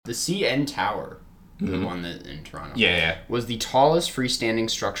The CN Tower, the one that in Toronto, Yeah. was the tallest freestanding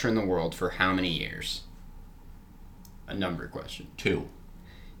structure in the world for how many years? A number question. 2.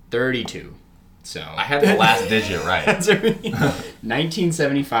 32. So I had the last digit right.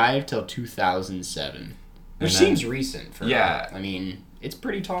 1975 till 2007, which seems recent for. Yeah. I mean, it's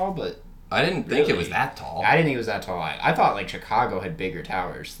pretty tall, but I didn't think it was that tall. I didn't think it was that tall. I thought like Chicago had bigger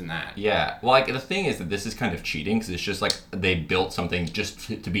towers than that. Yeah. Well, like the thing is that this is kind of cheating because it's just like they built something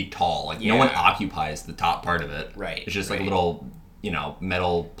just to be tall. Like no one occupies the top part of it. Right. It's just like a little,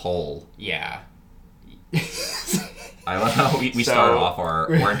 metal pole. Yeah. I love how we start off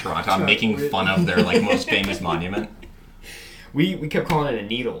we're in Toronto. I'm making fun of their like most famous monument. We kept calling it a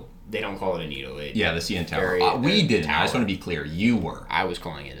needle. They don't call it a needle. The CN Tower. We didn't. I just want to be clear. You were. I was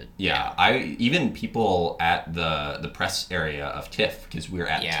calling it even people at the press area of TIFF, because we were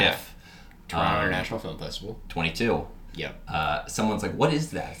at TIFF. Toronto International Film Festival. 22. Yep. Someone's like, what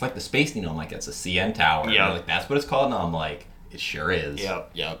is that? It's like the Space Needle. I'm like, it's a CN Tower. Yeah. Like, that's what it's called? And I'm like, it sure is.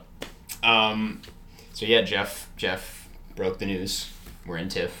 Yep. So yeah, Jeff broke the news. We're in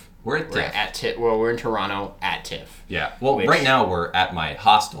TIFF. We're at TIFF. Well, we're in Toronto at TIFF. Yeah. Well, right now we're at my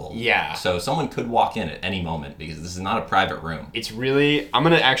hostel. Yeah. So someone could walk in at any moment because this is not a private room. It's really... I'm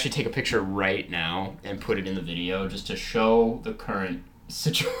going to actually take a picture right now and put it in the video just to show the current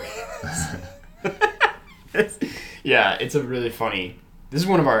situation. Yeah, it's a really funny... This is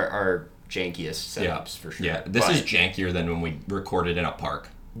one of our jankiest setups for sure. Yeah, this is jankier than when we recorded in a park.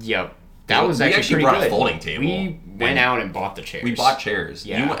 Yep. That was actually brought pretty a good. folding table. We went out and bought the chairs. We bought chairs.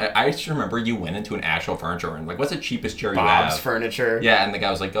 Yeah. I just remember you went into an actual furniture and like, what's the cheapest chair Bob's you have? Furniture. Yeah, and the guy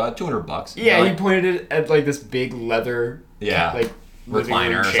was like, $200. Yeah, like, he pointed it at like this big leather, living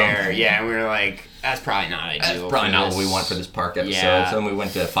recliner room chair. or something. Yeah, and we were like, that's probably not ideal. That's probably not what we want for this park episode. Yeah. So then we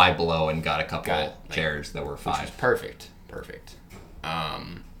went to Five Below and got a couple chairs that were $5. Which was perfect.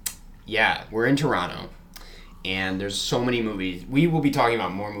 Yeah, we're in Toronto. And there's so many movies. We will be talking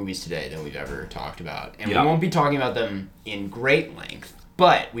about more movies today than we've ever talked about. And we won't be talking about them in great length,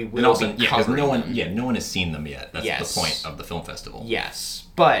 but we will be covering them. No one has seen them yet. That's the point of the film festival. Yes,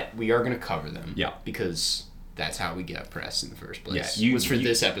 but we are going to cover them. Yeah. Because that's how we get press in the first place. Yeah, it was for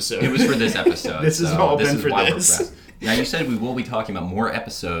this episode. It was for this episode. This has all been for this. Now, you said we will be talking about more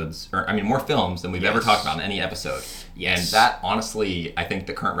more films than we've ever talked about in any episode. Yes. And that, honestly, I think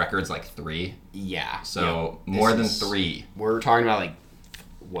the current record's like 3. Yeah. So more than 3. We're talking about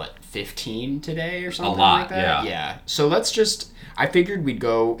 15 today or something like that? Yeah. So let's just, I figured we'd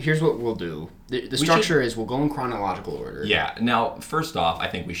go, here's what we'll do. The structure is we'll go in chronological order. Yeah. Now, first off, I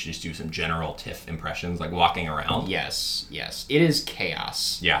think we should just do some general TIFF impressions, like walking around. Yes. It is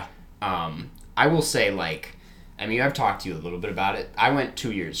chaos. Yeah. I will say, I've talked to you a little bit about it. I went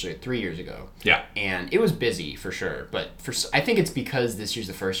 3 years ago. Yeah. And it was busy for sure. But I think it's because this year's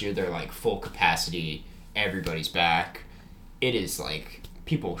the first year they're full capacity. Everybody's back. It is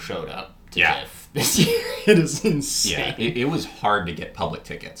people showed up to TIFF this year. It is insane. Yeah. It was hard to get public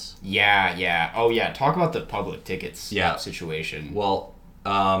tickets. Yeah. Oh yeah. Talk about the public tickets situation. Well,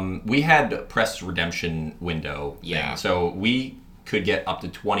 we had press redemption window. Yeah. So we could get up to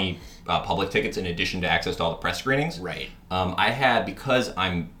 20 public tickets in addition to access to all the press screenings. Right. I had, because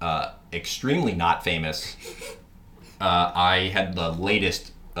I'm extremely not famous, I had the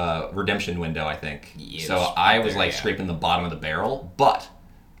latest redemption window, I think. Yes, so I was scraping the bottom of the barrel. But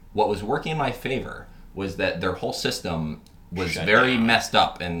what was working in my favor was that their whole system was very messed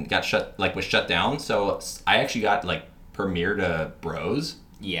up and got was shut down. So I actually got premiere to Bros.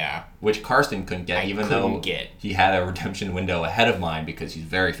 Yeah. Which Karsten couldn't get, even though he had a redemption window ahead of mine because he's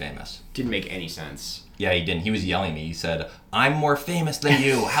very famous. Didn't make any sense. Yeah, he didn't. He was yelling at me. He said, "I'm more famous than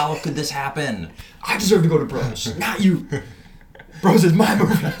you. How could this happen? I deserve to go to Bros, not you. Bros is my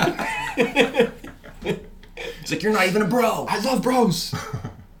movie." It's like, you're not even a bro. I love Bros.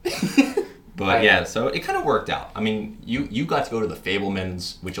 But yeah, so it kind of worked out. I mean, you got to go to the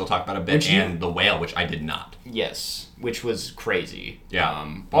Fablemans, which you'll talk about a bit, and the Whale, which I did not. Yes, which was crazy. Yeah.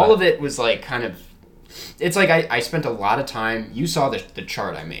 All of it was kind of... It's I spent a lot of time... You saw the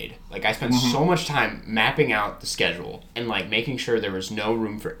chart I made. I spent so much time mapping out the schedule and making sure there was no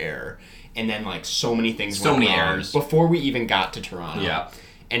room for error. And then so many things went wrong errors before we even got to Toronto. Yeah.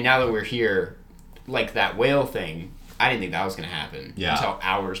 And now that we're here, that Whale thing... I didn't think that was going to happen until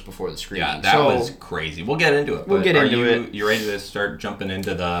hours before the screening. Yeah, that was crazy. We'll get into it. We'll get into it. You ready to start jumping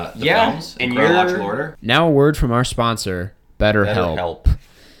into the films in chronological order? Now a word from our sponsor, BetterHelp.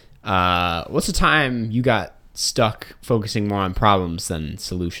 BetterHelp. What's the time you got stuck focusing more on problems than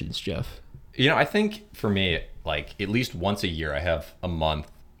solutions, Jeff? I think for me, at least once a year, I have a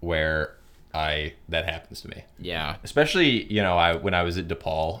month where that happens to me. Yeah. Especially, when I was at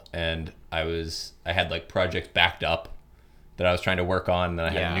DePaul and I had like projects backed up that I was trying to work on, and then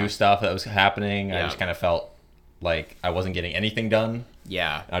I had new stuff that was happening. I just kind of felt like I wasn't getting anything done.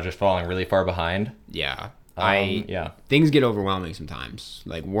 Yeah. I was just falling really far behind. Yeah. Things get overwhelming sometimes.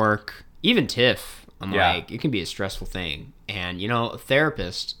 Like work, even TIFF. Like, it can be a stressful thing. And, a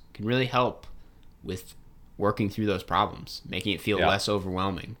therapist can really help with working through those problems, making it feel less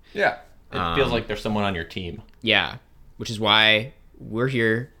overwhelming. Yeah. It feels like there's someone on your team. Yeah. Which is why we're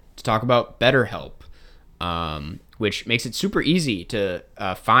here to talk about BetterHelp, which makes it super easy to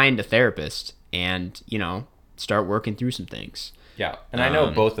find a therapist and, start working through some things. Yeah. And I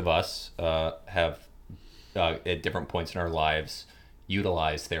know both of us have, at different points in our lives,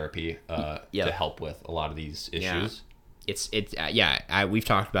 utilized therapy to help with a lot of these issues. We've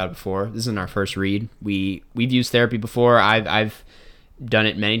talked about it before. This isn't our first read. We've used therapy before. I've done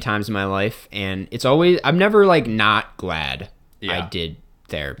it many times in my life, and it's always, I'm never like not glad I did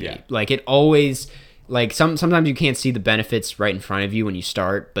therapy. Yeah. Like it always, like sometimes you can't see the benefits right in front of you when you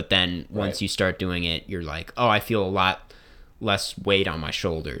start, but then once you start doing it, you're like, oh, I feel a lot less weight on my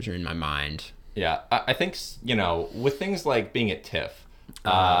shoulders or in my mind. Yeah, I think, with things like being at TIFF,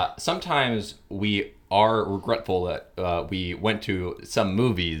 sometimes we are regretful that we went to some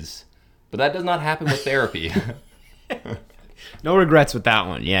movies, but that does not happen with therapy. No regrets with that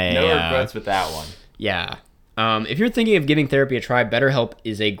one. No regrets with that one. Yeah. If you're thinking of giving therapy a try, BetterHelp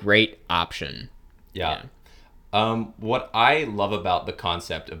is a great option. Yeah. What I love about the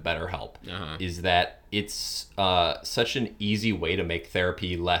concept of BetterHelp is that it's such an easy way to make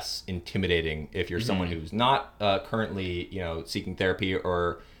therapy less intimidating if you're someone who's not currently, seeking therapy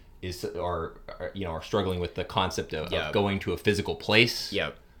or are struggling with the concept of going to a physical place.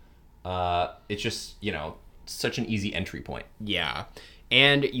 Yep. It's just, such an easy entry point. Yeah.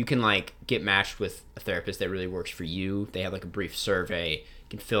 And you can get matched with a therapist that really works for you. They have a brief survey. You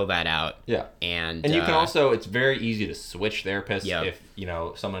can fill that out. Yeah. And you can also, it's very easy to switch therapists if,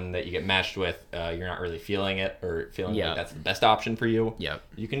 someone that you get matched with, you're not really feeling it or feeling like that's the best option for you. Yep.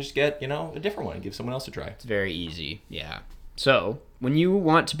 You can just get, a different one and give someone else a try. It's very easy. Yeah. So, when you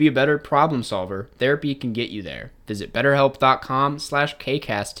want to be a better problem solver, therapy can get you there. Visit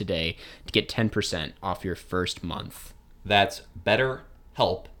BetterHelp.com/KCast today to get 10% off your first month. That's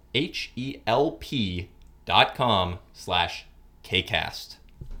BetterHelp, HELP.com/KCast.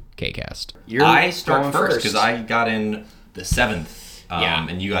 KCast. I start first because I got in the 7th,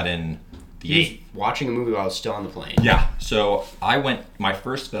 and you got in the 8th. Watching a movie while I was still on the plane. Yeah, so my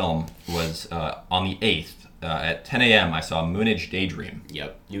first film was on the 8th. At 10 a.m., I saw Moonage Daydream.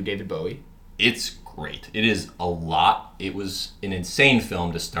 Yep, new David Bowie. It's great. It is a lot. It was an insane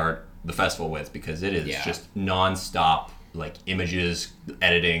film to start the festival with because it is just nonstop, images,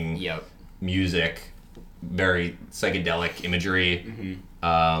 editing, music, very psychedelic imagery.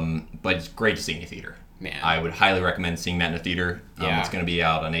 But it's great to see in a theater. Man, I would highly recommend seeing that in a theater. It's going to be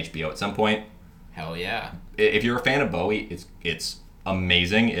out on HBO at some point. Hell yeah! If you're a fan of Bowie, it's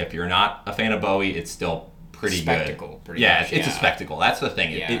amazing. If you're not a fan of Bowie, it's still pretty spectacle, good. It's a spectacle. That's the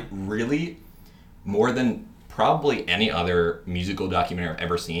thing. Yeah. It really, more than probably any other musical documentary I've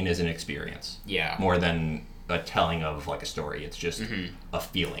ever seen, is an experience. Yeah. More than a telling of a story. It's just a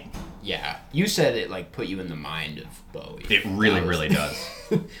feeling. Yeah. You said it put you in the mind of Bowie. It really does.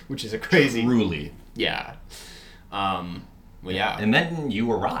 Which is a crazy. Truly. Yeah. Well, yeah. And then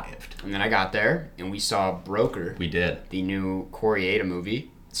you arrived. And then I got there, and we saw Broker. We did. The new Koreeda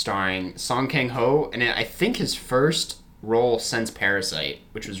movie, starring Song Kang-ho, and I think his first role since Parasite,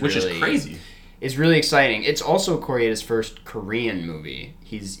 which is crazy. It's really exciting. It's also Koreeda's first Korean movie.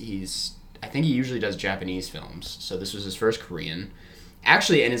 I think he usually does Japanese films, so this was his first Korean.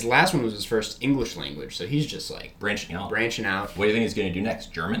 Actually, and his last one was his first English language, so he's just branching out. What do you think he's going to do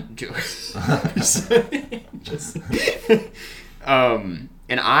next? German?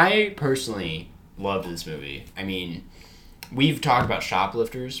 And I personally loved this movie. I mean, we've talked about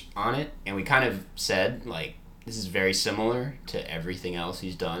Shoplifters on it, and we kind of said, this is very similar to everything else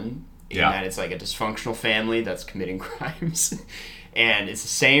he's done. In that it's a dysfunctional family that's committing crimes. And it's the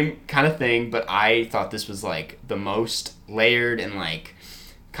same kind of thing, but I thought this was, the most layered and,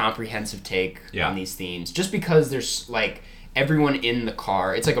 comprehensive take on these themes. Just because there's, everyone in the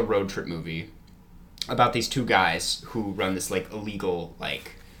car. It's a road trip movie about these two guys who run this, illegal,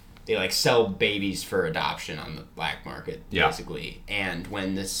 they sell babies for adoption on the black market, basically. And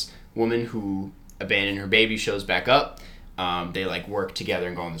when this woman who abandoned her baby shows back up, they work together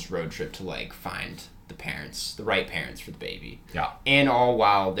and go on this road trip to find the right parents for the baby. Yeah. And all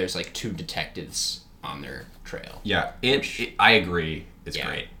while there's two detectives on their trail. Yeah. I agree. It's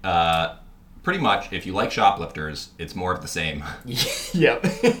great. pretty much, if you like Shoplifters, it's more of the same. Yep.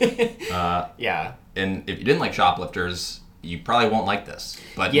 Yeah. And if you didn't like Shoplifters, you probably won't like this.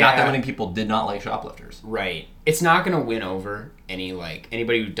 But Yeah. not that many people did not like Shoplifters. Right. It's not gonna win over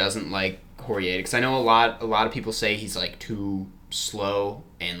anybody who doesn't like Horace, because I know a lot of people say he's like too slow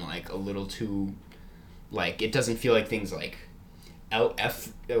and like a little too, like, it doesn't feel like things like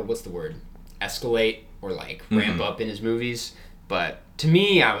what's the word, escalate or like ramp up in his movies. But to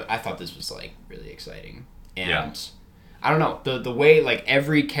me, I thought this was like really exciting. And I don't know, the way like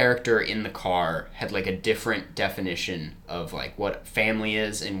every character in the car had like a different definition of like what family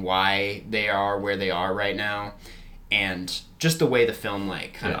is and why they are where they are right now. And just the way the film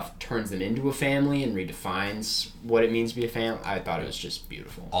like kind of turns them into a family and redefines what it means to be a family, I thought it was just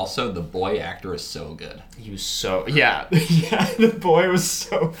beautiful. Also, the boy actor is so good. He was so the boy was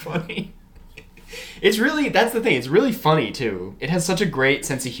so funny. It's really, that's the thing, it's really funny too. It has such a great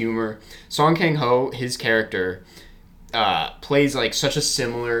sense of humor. Song Kang-ho, his character, plays like such a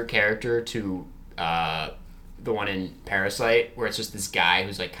similar character to the one in Parasite, where it's just this guy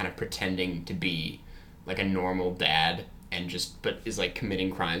who's like kind of pretending to be like a normal dad and just, but is like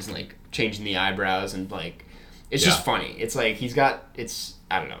committing crimes and like changing the eyebrows and like, it's just funny. It's like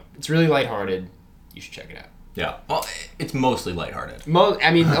I don't know, it's really lighthearted. You should check it out. Yeah. Well, it's mostly lighthearted.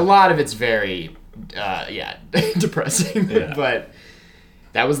 I mean, a lot of it's very, depressing. Yeah. But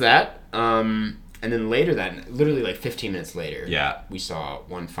that was that. And then later literally like 15 minutes later, we saw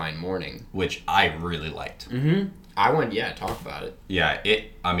One Fine Morning. Which I really liked. Mm-hmm. I want, talk about it. Yeah,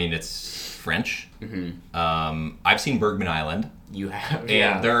 it's French. Mm-hmm. I've seen Bergman Island. You have,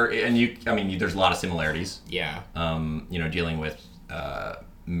 and there's a lot of similarities. Yeah. Dealing with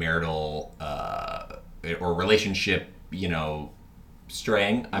marital or relationship,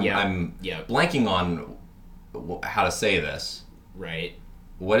 straying. I'm blanking on how to say this. Right.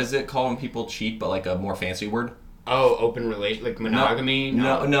 What is it called when people cheat, but like a more fancy word? Oh, open relation, like monogamy?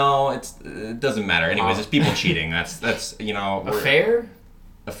 No, it doesn't matter. Anyways, it's people cheating. That's Affair?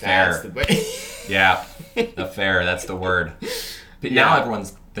 Affair. Yeah, affair, that's the word. But now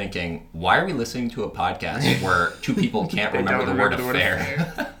everyone's thinking, why are we listening to a podcast where two people can't remember the word affair?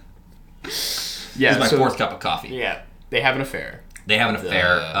 Yeah, this is my fourth cup of coffee. Yeah, they have an affair. They have an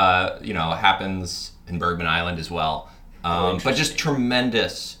affair. Happens in Bergman Island as well. But just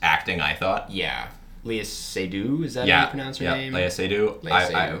tremendous acting, I thought. Yeah. Léa Seydoux, is that how you pronounce her name? Léa Seydoux.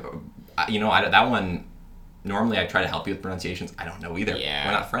 That one, normally I try to help you with pronunciations. I don't know either. Yeah.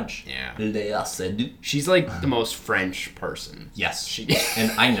 We're not French. Yeah. Léa Seydoux. She's like the most French person. Yes.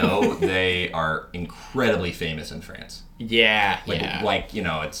 And I know they are incredibly famous in France. Yeah.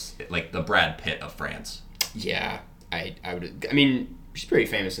 It's like the Brad Pitt of France. Yeah. I mean, she's pretty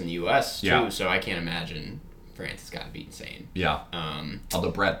famous in the U.S. too, so I can't imagine France has got to be insane. Yeah.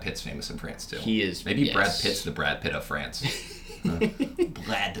 Although Brad Pitt's famous in France too. He is. Maybe Brad Pitt's the Brad Pitt of France.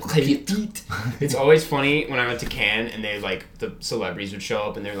 Brad Pitt. It's always funny when I went to Cannes and they like the celebrities would show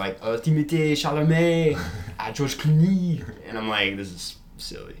up and they're like, Timothée Chalamet, George Clooney, and I'm like, this is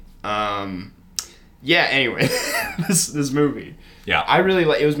silly. Anyway, this movie. Yeah. I really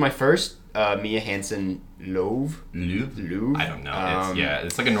like. It was my first Mia Hansen Louvre. I don't know.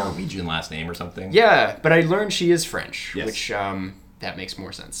 It's like a Norwegian last name or something. Yeah, but I learned she is French, yes. which that makes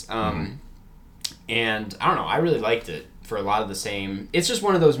more sense. And I don't know, I really liked it for a lot of the same. It's just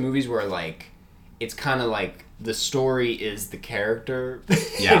one of those movies where like it's kind of like the story is the character,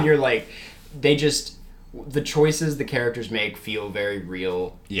 and you're like the choices the characters make feel very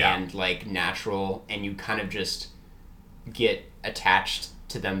real and like natural, and you kind of just get attached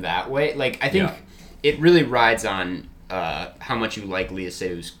to them that way. Like I think it really rides on how much you like Léa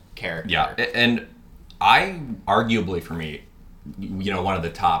Seydoux's character. Yeah, and arguably for me, one of the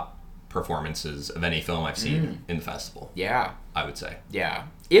top performances of any film I've seen in the festival. Yeah, I would say. Yeah,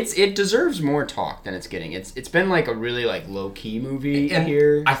 it deserves more talk than it's getting. It's been like a really like low key movie and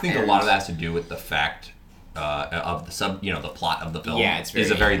here. I think a lot of that has to do with the fact of the plot of the film. Yeah,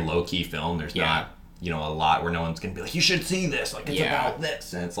 is a very low key film. There's not a lot where no one's gonna be like, you should see this. Like it's about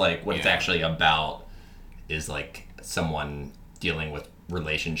this, and it's like what it's actually about is like someone dealing with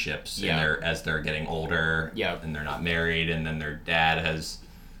relationships as they're getting older and they're not married, and then their dad has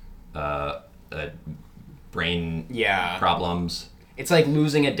brain problems. It's like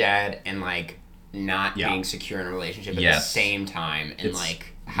losing a dad and like not being secure in a relationship at the same time, and it's like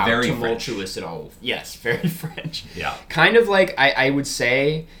how tumultuous it all. Yes, very French. Yeah, kind of like I would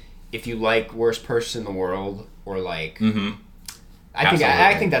say if you like Worst Person in the World or like. Mm-hmm.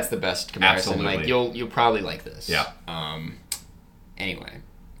 I think that's the best comparison. Absolutely. Like you'll probably like this. Yeah. Anyway,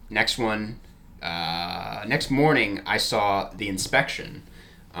 next one. Next morning, I saw The Inspection,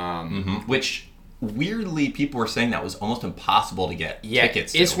 Which weirdly people were saying that was almost impossible to get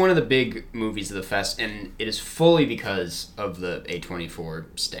tickets to. It's one of the big movies of the fest, and it is fully because of the A24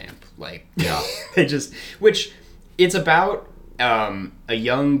 stamp. Like, Yeah. they just, which it's about a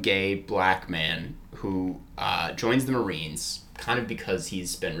young gay black man who joins the Marines kind of because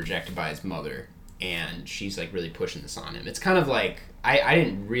he's been rejected by his mother, and she's like really pushing this on him. It's kind of like I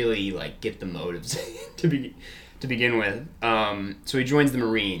didn't really like get the motives to begin with. So he joins the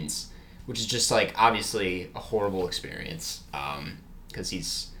Marines, which is just like obviously a horrible experience because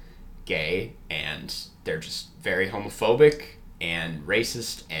he's gay and they're just very homophobic and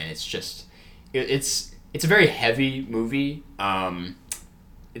racist, and it's just it's a very heavy movie.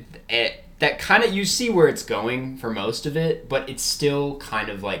 That kind of, you see where it's going for most of it, but it still kind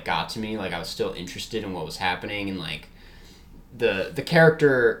of like got to me. Like I was still interested in what was happening, and like the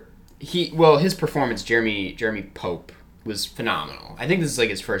character, his performance, Jeremy Pope, was phenomenal. I think this is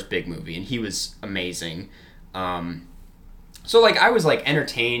like his first big movie, and he was amazing. So like I was like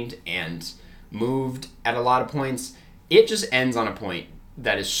entertained and moved at a lot of points. It just ends on a point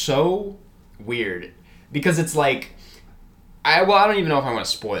that is so weird because it's like I don't even know if I want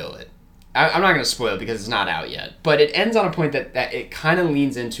to spoil it. I'm not going to spoil it because it's not out yet. But it ends on a point that it kind of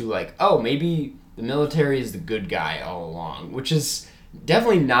leans into like, oh, maybe the military is the good guy all along, which is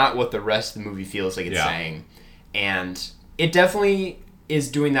definitely not what the rest of the movie feels like it's saying. And it definitely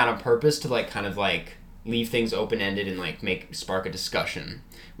is doing that on purpose to like kind of like leave things open-ended and like spark a discussion,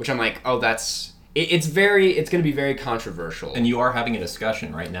 which I'm like, oh, it's going to be very controversial. And you are having a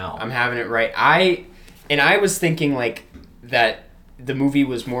discussion right now. I'm having it right. I was thinking like that the movie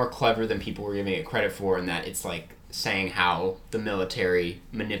was more clever than people were giving it credit for, and that it's like saying how the military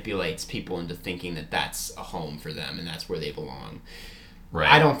manipulates people into thinking that that's a home for them and that's where they belong. Right.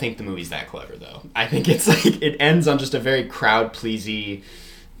 I don't think the movie's that clever though. I think it's like it ends on just a very crowd pleasy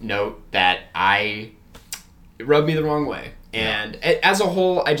note that it rubbed me the wrong way. And as a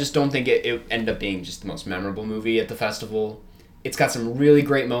whole, I just don't think it ended up being just the most memorable movie at the festival. It's got some really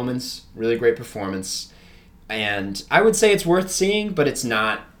great moments, really great performance. And I would say it's worth seeing, but it's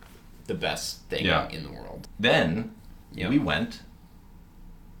not the best thing in the world. Then we went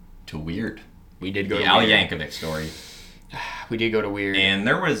to Weird. We did go to the Al Weird. Yankovic story. We did go to Weird. And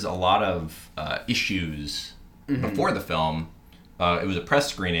there was a lot of issues before the film. It was a press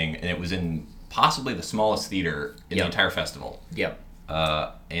screening, and it was in possibly the smallest theater in the entire festival. Yep.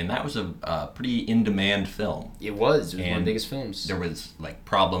 And that was a pretty in-demand film. It was one of the biggest films. There was like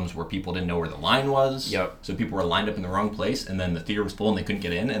problems where people didn't know where the line was. Yep. So people were lined up in the wrong place, and then the theater was full and they couldn't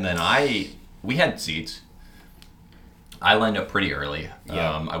get in. And then we had seats. I lined up pretty early.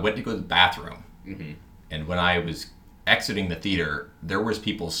 Yeah. I went to go to the bathroom, and when I was exiting the theater, there was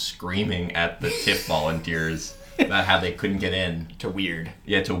people screaming at the TIFF volunteers about how they couldn't get in to Weird.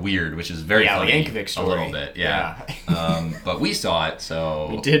 Yeah, to Weird, which is very funny. Yankovic story. A little bit, yeah. But we saw it, so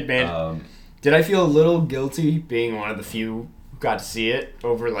we did, man. Did I feel a little guilty being one of the few who got to see it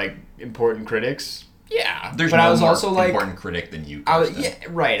over like important critics? Yeah, there's but no I was more also like important critic than you.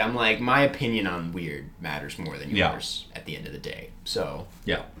 Right. I'm like, my opinion on Weird matters more than yours at the end of the day. So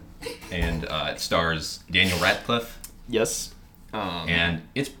yeah, and it stars Daniel Radcliffe. Yes, and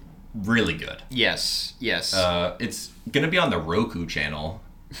it's really good. Yes. It's gonna be on the Roku channel.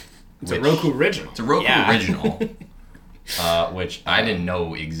 It's a Roku original. It's a Roku original, which I didn't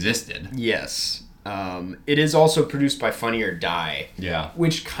know existed. Yes. It is also produced by Funny or Die. Yeah.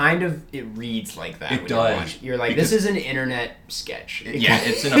 Which kind of, it reads like that. It does. You're like, this is an internet sketch. Yeah,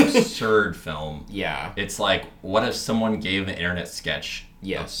 it's an absurd film. Yeah. It's like, what if someone gave an internet sketch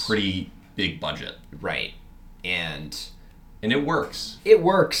a pretty big budget? Right. And it works. It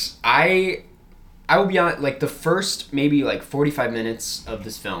works. I will be honest, like the first maybe like 45 minutes of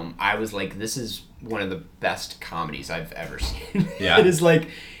this film, I was like, this is one of the best comedies I've ever seen. Yeah. It is like,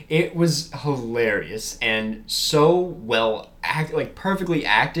 it was hilarious and so well acted, like perfectly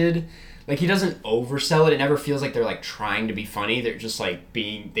acted. Like he doesn't oversell it. It never feels like they're like trying to be funny. They're just like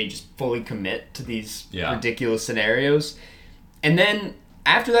they just fully commit to these ridiculous scenarios. And then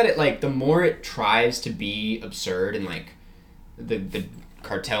after that, it like the more it tries to be absurd and like the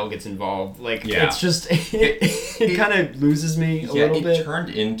cartel gets involved, like it's just it kind of loses me a little bit. It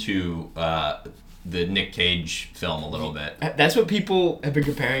turned into the Nick Cage film a little bit. That's what people have been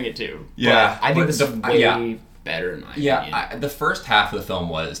comparing it to. Yeah, but I think this is way better in my opinion. Yeah, the first half of the film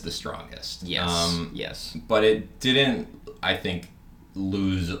was the strongest. Yes, yes. But it didn't, I think,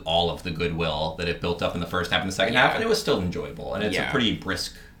 lose all of the goodwill that it built up in the first half and the second half, and it was still enjoyable. And it's a pretty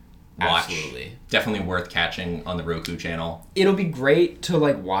brisk watch. Absolutely. Definitely worth catching on the Roku channel. It'll be great to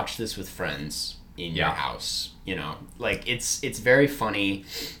like watch this with friends in your house. You know, like it's very funny.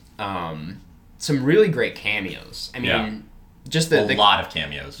 Some really great cameos. I mean, just a lot of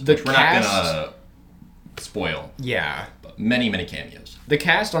cameos, which we're not gonna spoil. Yeah, but many cameos. The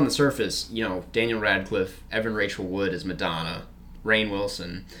cast on the surface, you know, Daniel Radcliffe, Evan Rachel Wood as Madonna, Rainn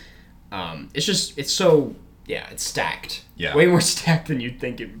Wilson. It's stacked. Yeah, way more stacked than you'd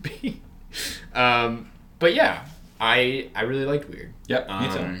think it would be. But yeah, I really liked Weird. Yep, me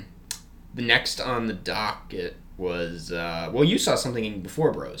too. The next on the docket was you saw something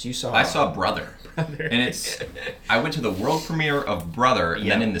before Bros. I saw Brother. And I went to the world premiere of Brother, and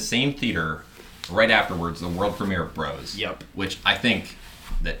then in the same theater, right afterwards, the world premiere of Bros. Yep. Which I think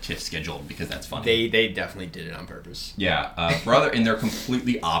that Tiff scheduled because that's funny. They definitely did it on purpose. Yeah, Brother, and they're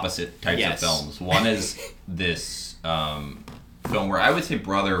completely opposite types of films. One is this film where I would say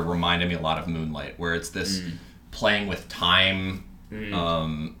Brother reminded me a lot of Moonlight, where it's this playing with time,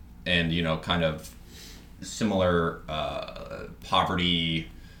 and you know, kind of similar poverty.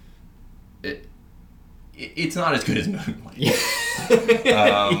 It's not as good as Moonlight.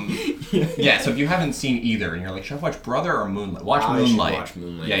 Yeah, so if you haven't seen either and you're like, should I watch Brother or Moonlight? Watch Moonlight. Watch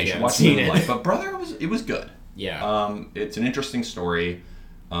Moonlight. Yeah, you should watch Moonlight. But Brother was good. Yeah. It's an interesting story.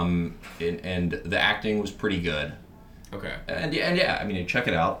 And the acting was pretty good. Okay. And yeah, I mean, check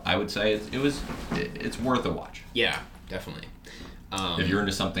it out. I would say it's worth a watch. Yeah, definitely. If you're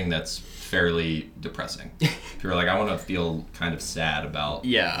into something that's fairly depressing. If you're like, I want to feel kind of sad about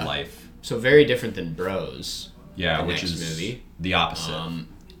life. So very different than Bros. Yeah, which is movie. The opposite.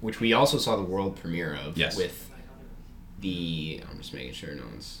 Which we also saw the world premiere of. Yes. With I'm just making sure no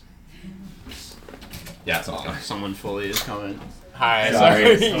one's. Yeah, someone fully is coming. Hi,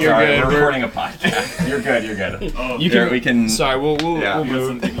 sorry. You're good. We're recording a podcast. You're good. Oh, we can. Sorry, we'll move.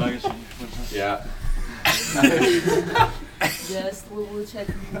 Yeah. Yes, we will check.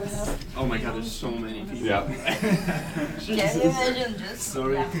 Oh my God, there's so many people. Yeah. Can you imagine just?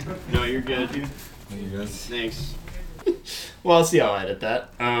 Sorry. Yeah. No, you're good, dude. You're good. Thanks. Well, I'll see how I edit that.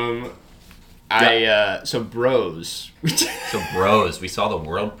 So Bros. So Bros, we saw the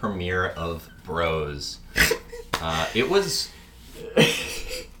world premiere of Bros. It was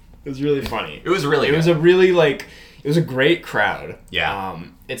really funny. It was really good. It was a great crowd. Yeah.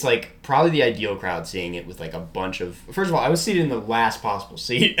 It's like probably the ideal crowd seeing it with like a bunch of. First of all, I was seated in the last possible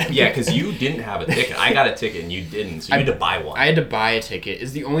seat. Yeah, because you didn't have a ticket. I got a ticket and you didn't, so you had to buy one. I had to buy a ticket.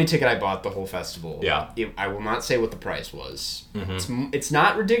 It's the only ticket I bought the whole festival. Yeah. I will not say what the price was. Mm-hmm. It's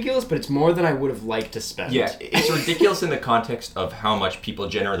not ridiculous, but it's more than I would have liked to spend. Yeah, it's ridiculous in the context of how much people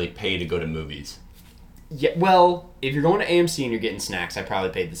generally pay to go to movies. Yeah, well, if you're going to AMC and you're getting snacks, I probably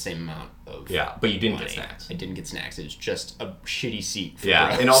paid the same amount of. Yeah, but you didn't money. get snacks. I didn't get snacks. It was just a shitty seat. For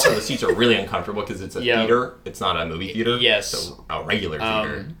Bros. And also the seats are really uncomfortable because it's a theater. It's not a movie theater. Yes. So a regular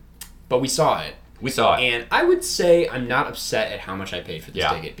theater. But we saw it. And I would say I'm not upset at how much I paid for this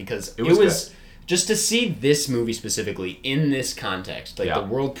ticket because it was just to see this movie specifically in this context, like the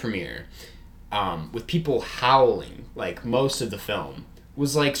world premiere, with people howling like most of the film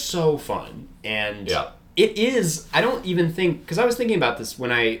was like so fun. And it is, I don't even think, because I was thinking about this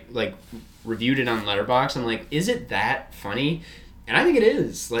when I like reviewed it on Letterboxd. I'm like, is it that funny? And I think it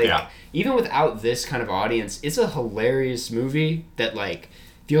is. Like, even without this kind of audience, it's a hilarious movie that like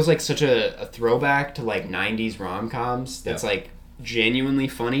feels like such a throwback to like 90s rom-coms that's like genuinely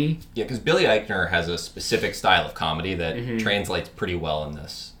funny. Yeah, because Billy Eichner has a specific style of comedy that translates pretty well in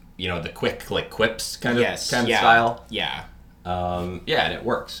this. You know, the quick like quips kind of style. Yeah. And it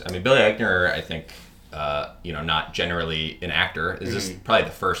works. I mean, Billy Eichner, I think, not generally an actor. Is this probably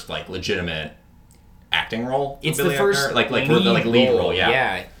the first like legitimate acting role? It's Billy the first Eichner? lead role. Yeah.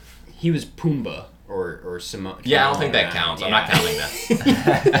 Yeah, he was Pumbaa or Simone. Yeah, I don't think that counts. Yeah. I'm not counting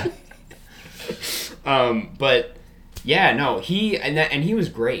that. But yeah, no, he was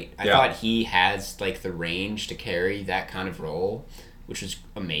great. I thought he has like the range to carry that kind of role, which is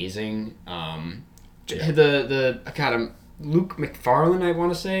amazing. Luke McFarlane, I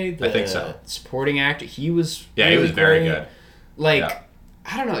want to say. I think so. Supporting actor. He was he was very good. Like,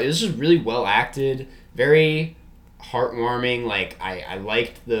 I don't know. It was just really well acted. Very heartwarming. Like, I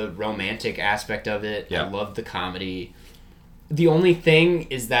liked the romantic aspect of it. Yeah. I loved the comedy. The only thing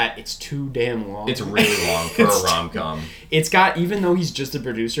is that it's too damn long. It's really long for a rom-com. It's got, even though he's just a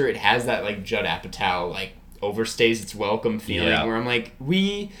producer, it has that, like, Judd Apatow, like, overstays its welcome feeling where I'm like,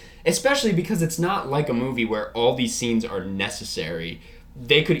 especially because it's not like a movie where all these scenes are necessary.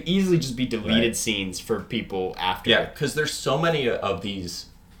 They could easily just be deleted scenes for people after. Yeah, because there's so many of these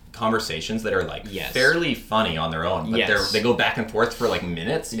conversations that are like fairly funny on their own, but they go back and forth for like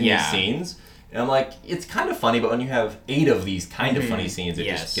minutes in these scenes, And I'm like, it's kind of funny, but when you have 8 of these kind of funny scenes, it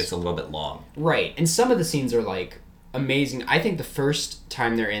Yes. just gets a little bit long. Right, and some of the scenes are like amazing. I think the first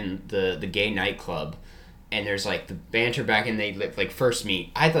time they're in the gay nightclub, and there's like the banter back and they like first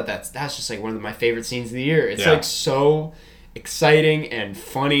meet. I thought that's just like one of my favorite scenes of the year. It's Yeah. like so exciting and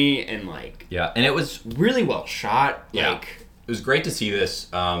funny and like Yeah, and it was really well shot. Yeah. Like it was great to see this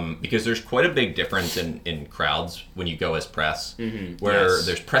because there's quite a big difference in crowds when you go as press, where Yes.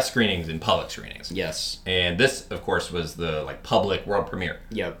 there's press screenings and public screenings. yes, And this, of course, was the like public world premiere.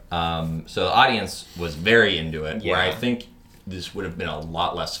 yep, So the audience was very into it. Where Yeah. I think this would have been a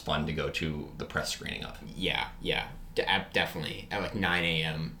lot less fun to go to the press screening of. yeah. Definitely at like 9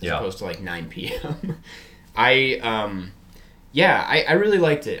 a.m. as Yeah. opposed to like 9 p.m. I really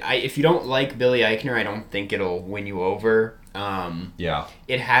liked it. If you don't like Billy Eichner, I don't think it'll win you over. Yeah.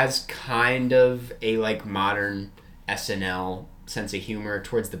 It has kind of a like modern SNL sense of humor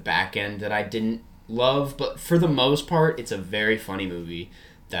towards the back end that I didn't love, but for the most part, it's a very funny movie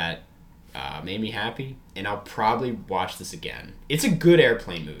that made me happy, and I'll probably watch this again. It's a good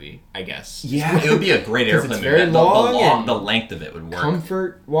airplane movie, I guess. Yeah, it would be a great 'Cause airplane it's very movie. long and The length of it would work.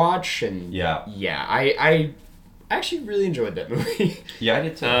 Comfort watch, and Yeah. I actually really enjoyed that movie. Yeah, I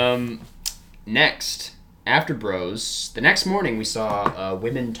did too. Next, after Bros, the next morning we saw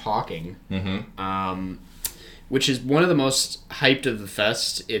Women Talking, which is one of the most hyped of the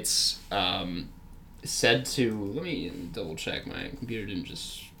fest. It's said to, let me double check, my computer didn't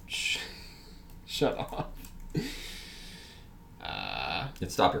just shut off.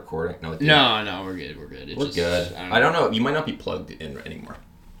 It stopped recording. No, it didn't. No, we're good. It We're just, good. I don't know. You might not be plugged in anymore.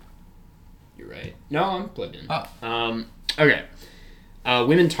 You're right. No, I'm plugged in. Oh. Okay.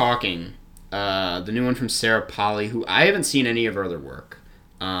 Women Talking, the new one from Sarah Polley, who I haven't seen any of her other work.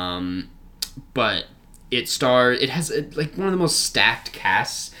 But it has like one of the most stacked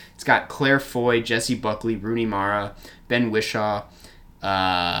casts. It's got Claire Foy, Jessie Buckley, Rooney Mara, Ben Whishaw.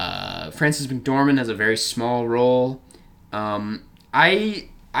 Frances McDormand has a very small role. I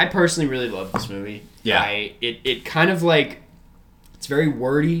personally really love this movie. Yeah. It kind of like, it's very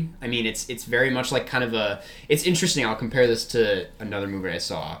wordy. I mean, it's very much like kind of it's interesting. I'll compare this to another movie I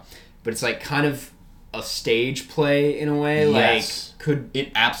saw, but it's like kind of a stage play in a way. Yes. Like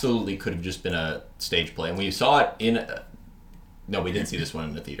It absolutely could have just been a stage play, and we saw it in. No, we didn't see this one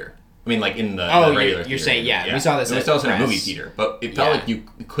in the theater. I mean, like in the regular you're theater. saying, yeah, we saw this We at saw this in a press. movie theater, but it felt Yeah. like you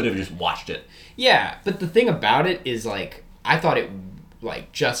could have just watched it. Yeah, but the thing about it is like I thought it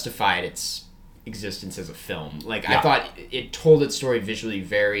like justified its existence as a film. Like I Yeah. thought it told its story visually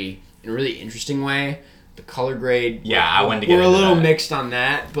in a really interesting way. The color grade, Yeah, I wanted to get we're a into little that. mixed on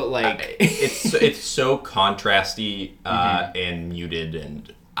that, but like It's so contrasty and muted,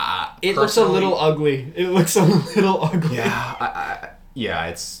 and it looks a little ugly. It looks a little ugly. Yeah,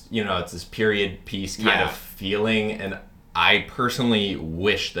 it's it's this period piece kind Yeah. of feeling, and I personally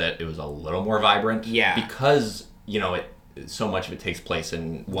wish that it was a little more vibrant. Yeah. Because so much of it takes place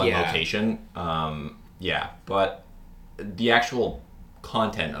in one Yeah. location. But the actual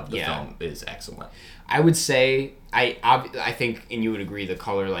content of the Yeah. film is excellent. I would say I think, and you would agree, the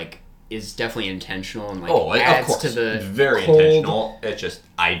color like is definitely intentional and like Of adds course, to the very cold. intentional. It's just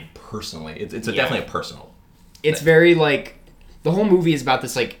I personally, it's definitely a personal. It's very like the whole movie is about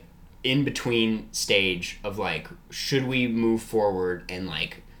this like in between stage of like, should we move forward and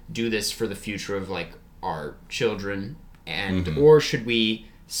like do this for the future of like our children, and or should we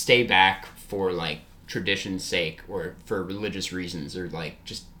stay back for like tradition's sake or for religious reasons or like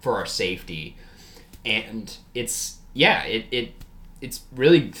just for our safety. And it's it's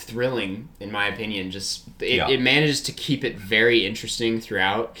really thrilling in my opinion. Just it manages to keep it very interesting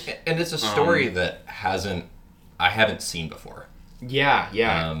throughout. And it's a story that I haven't seen before. Yeah.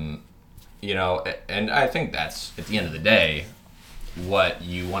 And I think that's, at the end of the day, what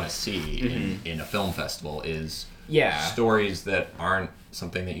you want to see in a film festival is stories that aren't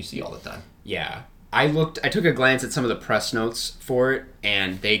something that you see all the time. Yeah. I took a glance at some of the press notes for it,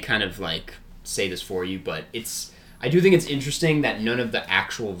 and they kind of like say this for you, but I do think it's interesting that none of the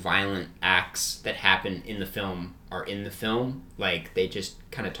actual violent acts that happen in the film are in the film. Like, they just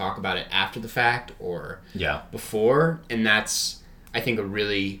kind of talk about it after the fact or before, and that's, I think, a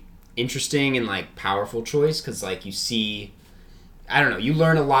really interesting and like powerful choice, because like you see, I don't know, you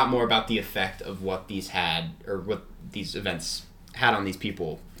learn a lot more about the effect of what these had, or what these events had on these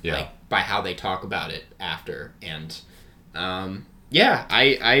people, like by how they talk about it after. And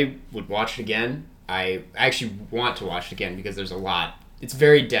I would watch it again. I actually want to watch it again because there's a lot. It's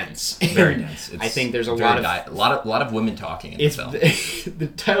very dense. Very dense. I think there's a very lot lot of women talking in the film. The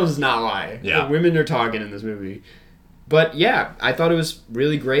title does not lie. Yeah. The women are talking in this movie. But yeah, I thought it was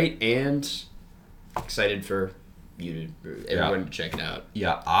really great, and excited for everyone to check it out.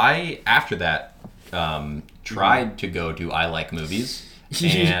 Yeah, I after that tried to go to I Like Movies,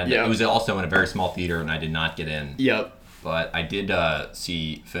 and Yep. it was also in a very small theater, and I did not get in. Yep. But I did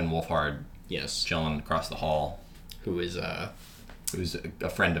see Finn Wolfhard Yes. chilling across the hall, Who is who's a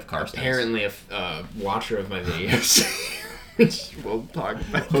friend of Carson's. apparently a watcher of my videos, which we'll talk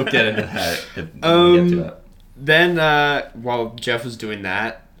about. We'll get into that if we get to it. Then, while Jeff was doing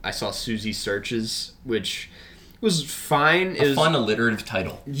that, I saw Susie Searches, which was fine. It A was, fun alliterative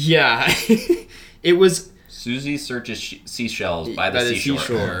title. Yeah. It was Susie searches seashells by the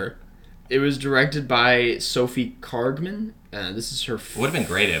seashore. It was directed by Sophie Kargman. This is her Would've been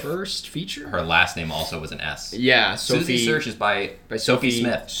great if first feature. Her last name also was an S. Yeah, Susie searches by Sophie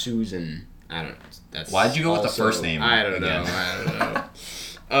Smith. Susan. I don't know. That's Why'd you go with the also- first name I don't again?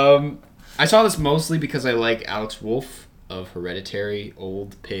 know. I saw this mostly because I like Alex Wolff of Hereditary,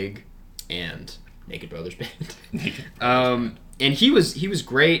 Old Pig, and Naked Brothers Band. And he was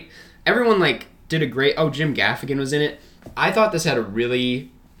great. Everyone did a great. Oh, Jim Gaffigan was in it. I thought this had a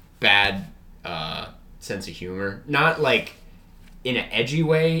really bad sense of humor. Not in an edgy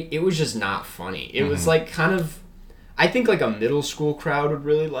way. It was just not funny. It was kind of. I think a middle school crowd would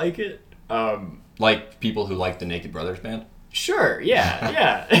really like it. Like people who like the Naked Brothers Band? Sure,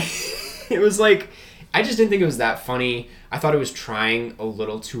 yeah. It was I just didn't think it was that funny. I thought it was trying a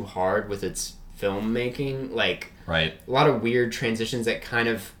little too hard with its filmmaking. Right. A lot of weird transitions that kind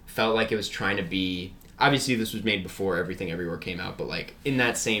of felt like it was trying to be... Obviously, this was made before Everything Everywhere came out, but in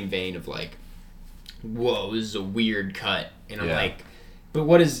that same vein of whoa, this is a weird cut. And I'm but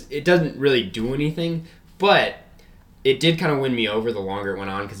what is... It doesn't really do anything, but... It did kind of win me over the longer it went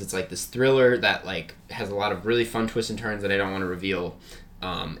on because it's this thriller that has a lot of really fun twists and turns that I don't want to reveal,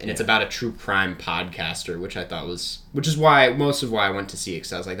 and it's about a true crime podcaster, which I thought which is most of why I went to see it,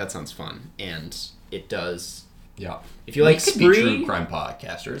 because I was like, that sounds fun, and it does. Yeah. If you like could Spree, be true crime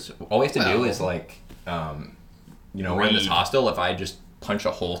podcasters. All we have to do is we're in this hostel. If I just punch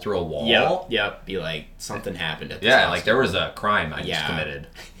a hole through a wall, yep, be like something happened at this yeah, hostel. there was a crime I just committed.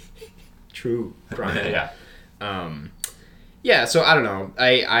 True crime. Yeah. Yeah, so I don't know.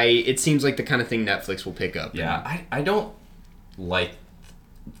 It seems like the kind of thing Netflix will pick up. Yeah, I don't like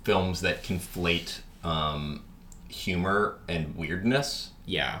films that conflate humor and weirdness.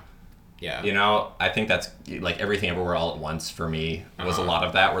 Yeah. I think that's Everything Everywhere All at Once for me was a lot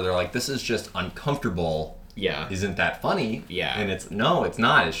of that, where they're like, this is just uncomfortable. Yeah. Isn't that funny? Yeah. And it's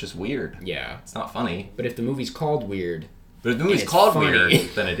not. It's just weird. Yeah. It's not funny. But if the movie's called Weird... But if the movie's called Weird,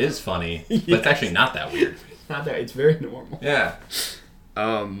 then it is funny. But it's actually not that weird. Not that, it's very normal. Yeah.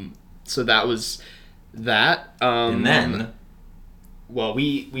 So that was that. And then... Well,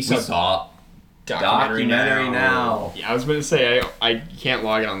 we We saw Documentary Now. Yeah, I was going to say, I can't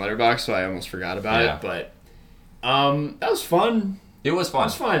log in on Letterboxd, so I almost forgot about it, but that was fun. It was fun. It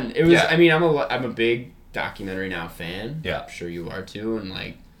was fun. It was, Yeah. I mean, I'm a big Documentary Now fan. Yeah. I'm sure you are too, and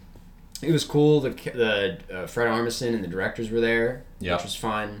it was cool. The Fred Armisen and the directors were there, Yeah. which was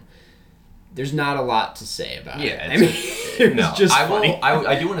fun. There's not a lot to say about it. Yeah, I mean, it was just funny.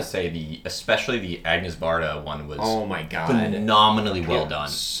 I do want to say especially the Agnes Varda one was Oh my god. phenomenally well done.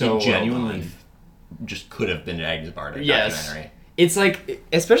 So it genuinely well done. just could have been an Agnes Varda Yes. documentary. It's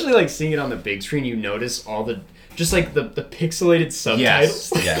especially seeing it on the big screen, you notice all the just the pixelated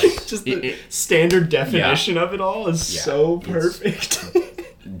subtitles. Yes. Just the standard definition of it all is so perfect.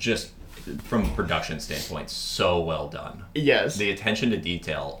 Just from a production standpoint, so well done. Yes. The attention to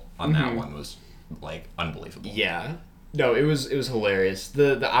detail on that one was unbelievable. Yeah. No, it was hilarious.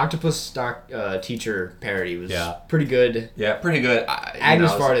 The octopus teacher parody was pretty good. Yeah, pretty good.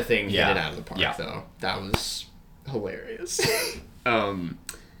 Agnes Varda thing hit it out of the park, Yeah. though. That was hilarious. And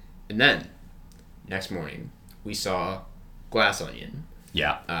then, next morning, we saw Glass Onion,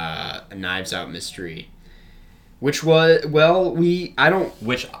 Yeah. a Knives Out mystery, which was, well, we're not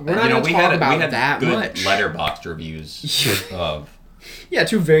gonna we talk had about that good much. Letterboxd reviews of Yeah,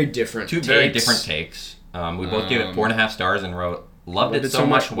 two very different takes. We both gave it 4.5 stars and wrote, loved it so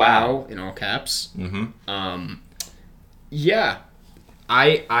much, wow. in all caps. Mm-hmm. Yeah,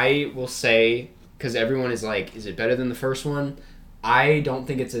 I will say, because everyone is is it better than the first one? I don't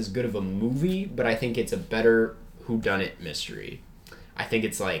think it's as good of a movie, but I think it's a better whodunit mystery. I think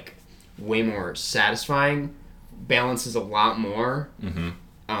it's way more satisfying, balances a lot more. Mm-hmm.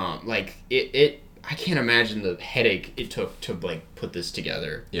 I can't imagine the headache it took to put this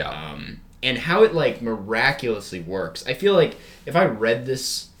together. Yeah. And how it miraculously works. I feel like if I read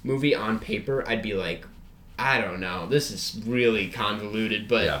this movie on paper, I'd be I don't know, this is really convoluted,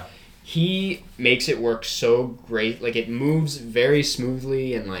 but he makes it work so great. It moves very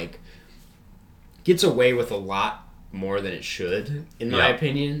smoothly, and gets away with a lot more than it should, in my Yeah.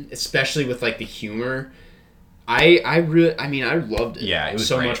 opinion, especially with like the humor. I loved it. Yeah, it was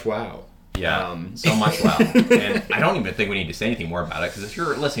so great. much. Wow. Yeah, so much wow. And I don't even think we need to say anything more about it, because if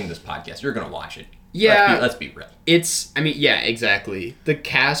you're listening to this podcast, you're going to watch it. Yeah. Let's be real. Exactly. The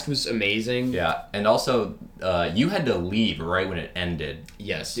cast was amazing. Yeah, and also, you had to leave right when it ended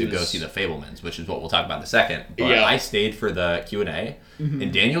Yes. to go see The Fablemans, which is what we'll talk about in a second. But Yeah. I stayed for the Q&A,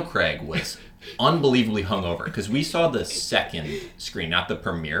 and Daniel Craig was unbelievably hungover, because we saw the second screen, not the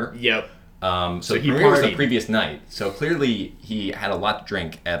premiere. Yep. So the he premiere was the partied. previous night. So clearly he had a lot to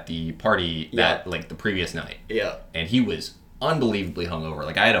drink at the party the previous night. Yeah. And he was unbelievably hungover.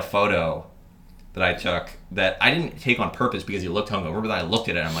 Like, I had a photo that I took that I didn't take on purpose because he looked hungover, but then I looked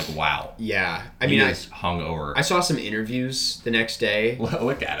at it and I'm like, wow. Yeah. I He mean, is hungover. I saw some interviews the next day.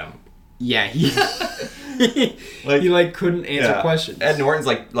 Look at him. Yeah, he Like- he couldn't answer questions. Ed Norton's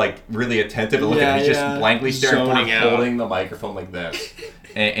like really attentive and looking at him. He's Yeah. just blankly staring forward, Zoning out. holding the microphone like this.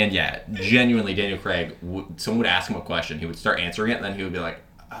 And yeah, genuinely, Daniel Craig, someone would ask him a question, he would start answering it, and then he would be like,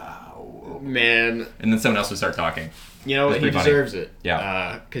 oh. Man, And then someone else would start talking. you know, That's he pretty funny. deserves it.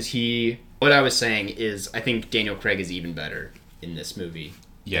 Yeah. Because what I was saying is, I think Daniel Craig is even better in this movie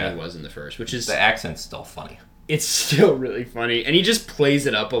Yeah. than he was in the first, which is, The accent's still funny. it's still really funny. And he just plays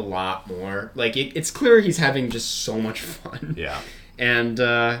it up a lot more. Like, it's clear he's having just so much fun. Yeah. And,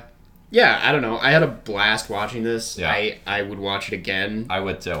 yeah, I don't know. I had a blast watching this. Yeah. I would watch it again. I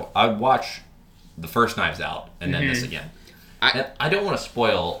would too. I would watch the first Knives Out and then this again. And I don't want to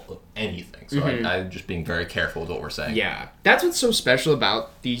spoil anything, so I'm just being very careful with what we're saying. Yeah. That's what's so special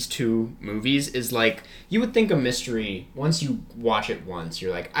about these two movies is, like, you would think a mystery, once you watch it once,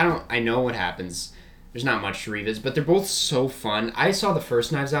 you're like, I know what happens. There's not much to revisit, but they're both so fun. I saw the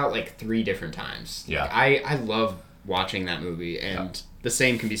first Knives Out, 3 different times. Yeah. Like, I love watching that movie, and the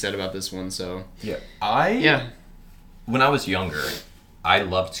same can be said about this one, so. Yeah. When I was younger, I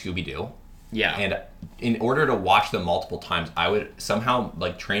loved Scooby-Doo. Yeah. And in order to watch them multiple times, I would somehow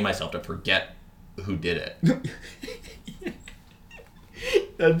train myself to forget who did it.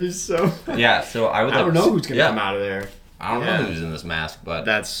 That'd be so. Yeah, so I would. I don't know who's gonna yeah, come out of there. I don't Yeah. know who's in this mask, but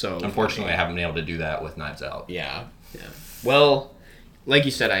That's so. unfortunately, funny. I haven't been able to do that with Knives Out. Yeah. Yeah. Well, like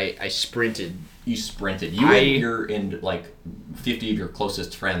you said, I sprinted. You sprinted. You and 50 of your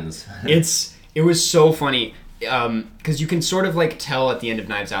closest friends. It was so funny because you can sort of tell at the end of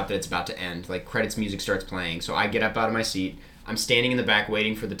Knives Out that it's about to end. Like, credits music starts playing, so I get up out of my seat. I'm standing in the back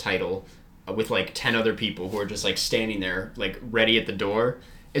waiting for the title with 10 other people who are just standing there ready at the door.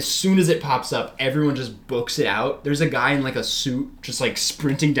 As soon as it pops up, everyone just books it out. There's a guy in a suit just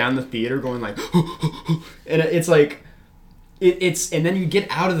sprinting down the theater going and it's it's and then you get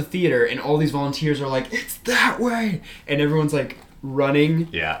out of the theater and all these volunteers are it's that way, and everyone's running.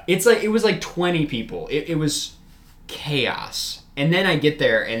 Yeah. It's it was 20 people. It was chaos. And then I get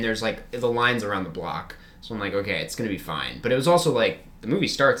there and there's the lines around the block. So I'm okay, it's gonna be fine. But it was also the movie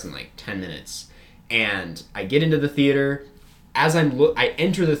starts in 10 minutes. And I get into the theater. As I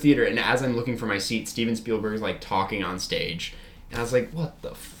enter the theater, and as I'm looking for my seat, Steven Spielberg's talking on stage. And I was what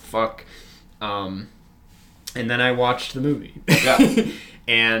the fuck? And then I watched the movie. Yeah.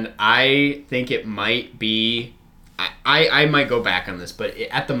 And I think it might be... I might go back on this, but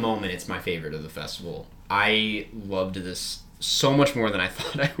at the moment, it's my favorite of the festival. I loved this so much more than I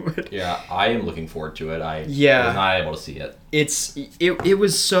thought I would. Yeah, I am looking forward to it. I Yeah. was not able to see it. It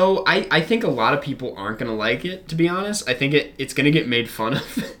was so... I think a lot of people aren't going to like it, to be honest. I think it's going to get made fun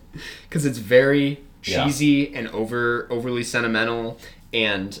of because it's very cheesy and overly sentimental,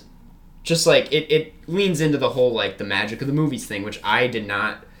 and just it leans into the whole the magic of the movies thing, which I did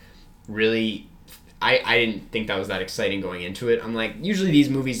not really... I didn't think that was that exciting going into it. I'm usually these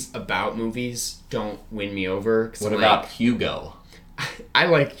movies about movies don't win me over. 'Cause What I'm about Hugo? I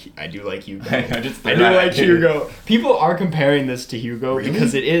do like Hugo. I just I do like Hugo. People are comparing this to Hugo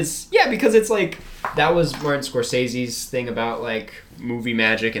because it is... Yeah, because it's that was Martin Scorsese's thing about movie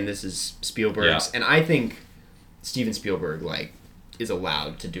magic, and this is Spielberg's. Yeah. And I think Steven Spielberg is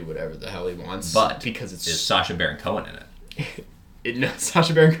allowed to do whatever the hell he wants. But because it's is Sacha Baron Cohen in it? No,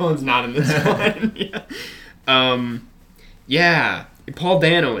 Sacha Baron Cohen's not in this one. Yeah. Paul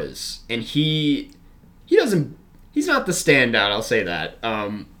Dano is, and he doesn't. He's not the standout. I'll say that.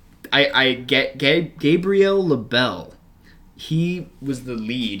 I get Gabriel LaBelle. He was the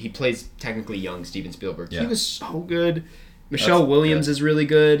lead. He plays technically young Steven Spielberg. Yeah. He was so good. Michelle That's Williams good. is really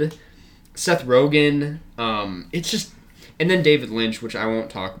good. Seth Rogen. It's just, and then David Lynch, which I won't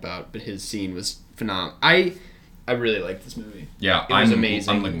talk about, but his scene was phenomenal. I really like this movie. Yeah, It was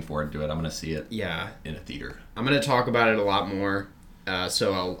amazing. I'm looking forward to it. I'm going to see it Yeah. in a theater. I'm going to talk about it a lot more,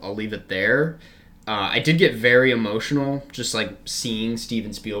 so I'll leave it there. I did get very emotional just like seeing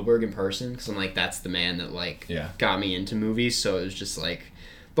Steven Spielberg in person because I'm like, that's the man that like got me into movies. So it was just like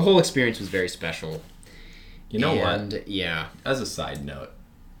the whole experience was very special. You know what? Yeah. As a side note,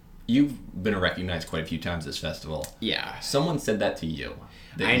 you've been recognized quite a few times this festival. Yeah. Someone said that to you.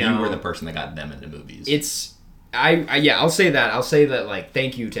 That I know. you were the person that got them into movies. It's I'll say that. I'll say that like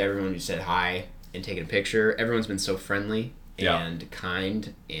thank you to everyone who said hi and taken a picture. Everyone's been so friendly and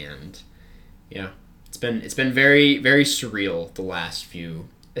kind and yeah. It's been very, very surreal the last few,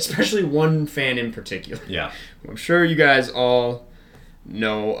 especially one fan in particular. Yeah. Who I'm sure you guys all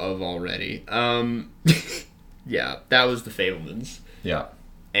know of already. Yeah, that was The Fabelmans. Yeah.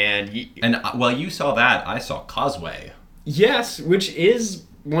 And while you saw that, I saw Causeway. Yes, which is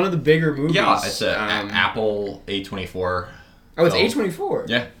one of the bigger movies. Yeah, it's a Apple A24. Oh, it's A24?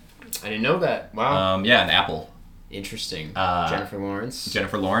 Yeah. I didn't know that. Wow. Yeah, an Apple. Interesting. Jennifer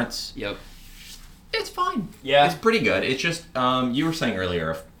Lawrence. Yep. It's fine. Yeah. It's pretty good. It's just, you were saying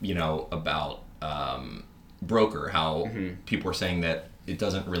earlier, about Broker, how people were saying that it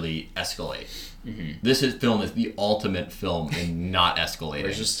doesn't really escalate. Mm-hmm. This film is the ultimate film in not escalating.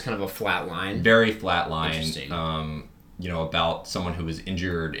 It's just kind of a flat line. Very flat line. Interesting. About someone who was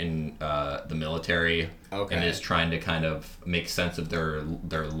injured in the military and is trying to kind of make sense of their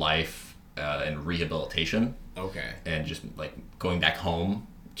life and rehabilitation. Okay. And just like going back home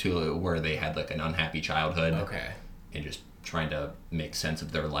to where they had like an unhappy childhood. Okay. And just trying to make sense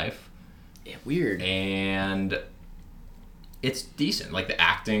of their life. Yeah, weird. And it's decent. Like the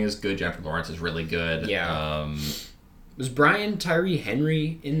acting is good. Jennifer Lawrence is really good. Yeah. Was Brian Tyree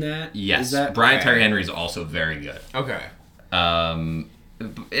Henry in that? Yes. Brian Tyree Henry is also very good. Okay. And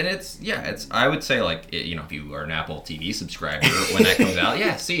it's I would say like if you are an Apple TV subscriber when that comes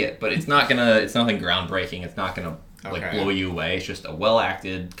out, see it. But it's nothing groundbreaking. It's not gonna blow you away. It's just a well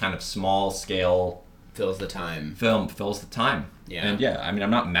acted kind of small scale fills the time. Yeah. And I'm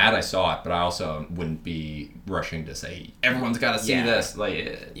not mad I saw it, but I also wouldn't be rushing to say everyone's got to see this. Like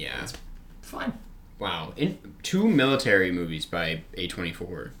it's fine. Wow. 2 military movies by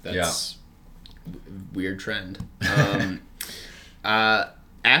A24. That's weird trend.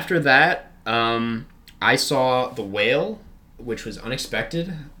 After that, I saw The Whale, which was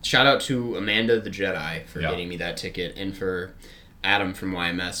unexpected. Shout out to Amanda the Jedi for getting me that ticket, and for Adam from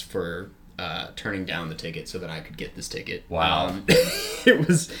YMS for turning down the ticket so that I could get this ticket. Wow. It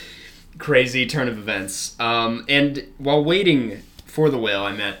was crazy turn of events. And while waiting for The Whale,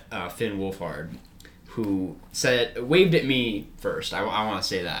 I met Finn Wolfhard, who waved at me first. I want to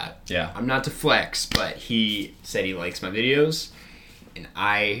say that. Yeah. I'm not to flex, but he said he likes my videos, and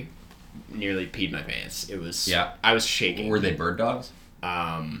I nearly peed my pants. It was. Yeah. I was shaking. Were they bird dogs?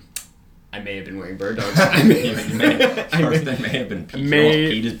 I may have been wearing bird dogs. They may have been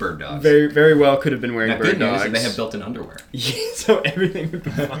peed as bird dogs. Very, very well could have been wearing bird dogs. And they have built-in underwear. Yeah, so everything would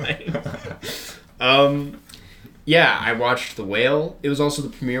be fine. I watched The Whale. It was also the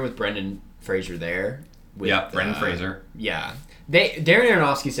premiere with Brendan Fraser there. Brendan Fraser. Yeah. Darren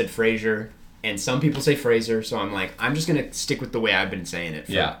Aronofsky said Fraser, and some people say Fraser, so I'm like, I'm just going to stick with the way I've been saying it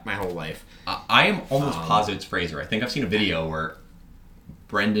for my whole life. I am almost positive it's Fraser. I think I've seen a video where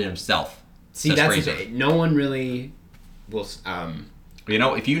Brendan himself says that's Fraser. No one really will...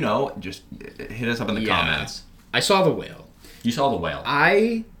 if you know, just hit us up in the comments. I saw The Whale. You saw The Whale.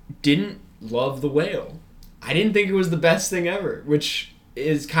 I didn't love The Whale. I didn't think it was the best thing ever, which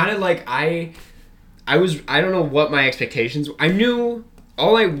is kind of like I don't know what my expectations were.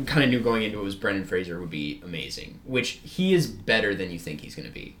 All I kind of knew going into it was Brendan Fraser would be amazing, which he is better than you think he's going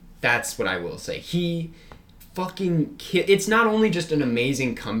to be. That's what I will say. He fucking it's not only just an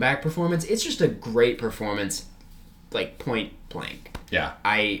amazing comeback performance, it's just a great performance, like point blank. Yeah.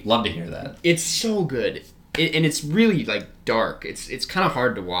 I love to hear that. It's so good. And it's really like dark. It's kind of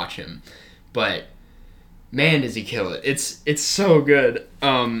hard to watch him, but man, does he kill it. It's so good.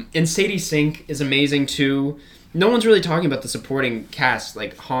 And Sadie Sink is amazing too. No one's really talking about the supporting cast,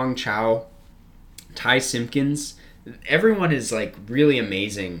 like Hong Chow, Ty Simpkins. Everyone is like really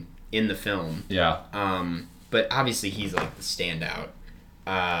amazing in the film. Yeah. But obviously he's like the standout.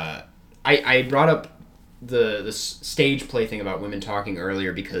 I brought up the stage play thing about women talking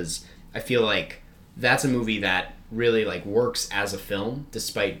earlier because I feel like that's a movie that really like works as a film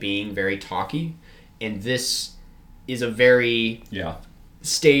despite being very talky, and this is a very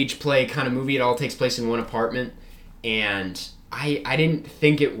stage play kind of movie. It all takes place in one apartment, and I didn't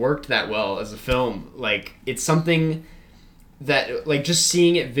think it worked that well as a film. Like, it's something that, like, just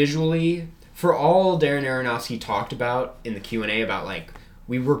seeing it visually, for all Darren Aronofsky talked about in the Q&A about, like,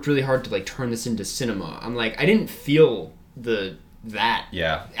 we worked really hard to, like, turn this into cinema. I'm like, I didn't feel the that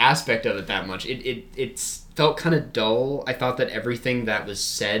Yeah. aspect of it that much. It's felt kind of dull. I thought that everything that was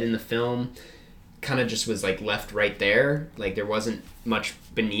said in the film kind of just was like left right there. Like there wasn't much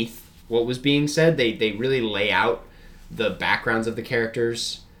beneath what was being said. They really lay out the backgrounds of the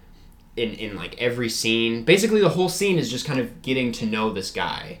characters in like every scene. Basically the whole scene is just kind of getting to know this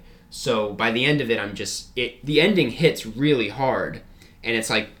guy. So by the end of it, the ending hits really hard, and it's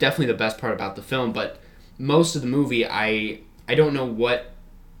like definitely the best part about the film. But most of the movie, I don't know what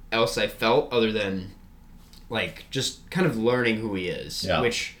else I felt other than like just kind of learning who he is,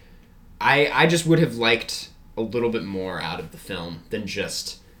 which I just would have liked a little bit more out of the film than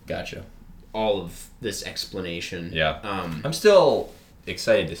just Gotcha. all of this explanation. Yeah. I'm still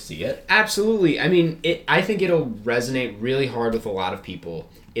excited to see it. Absolutely. I mean, I think it'll resonate really hard with a lot of people.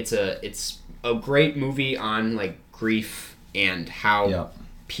 It's a great movie on like grief and how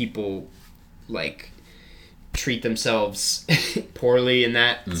people like treat themselves poorly in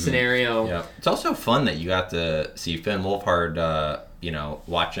that scenario. Yeah. It's also fun that you got to see Finn Wolfhard,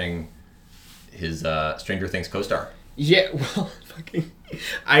 watching his Stranger Things co-star. Yeah, well, fucking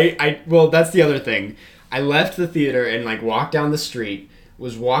well, that's the other thing. I left the theater and like walked down the street,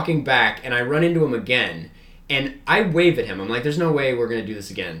 was walking back, and I run into him again. And I wave at him. I'm like, there's no way we're going to do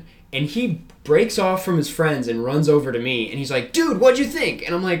this again. And he breaks off from his friends and runs over to me. And he's like, dude, what'd you think?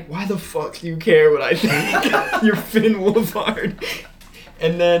 And I'm like, why the fuck do you care what I think? You're Finn Wolfhard.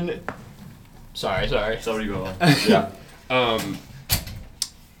 And then... Sorry. Somebody go on. Yeah.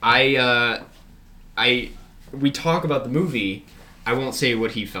 We talk about the movie. I won't say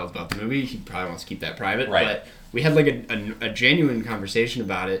what he felt about the movie. He probably wants to keep that private. Right. But we had like a genuine conversation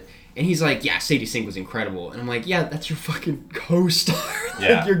about it. And he's like, yeah, Sadie Sink was incredible. And I'm like, yeah, that's your fucking co-star. Like,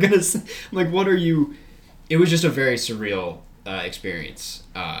 Yeah. you're gonna... I'm like, what are you... It was just a very surreal experience,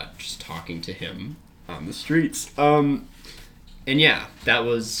 just talking to him on the streets. And yeah, that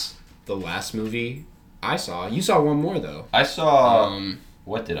was the last movie I saw. You saw one more, though. I saw...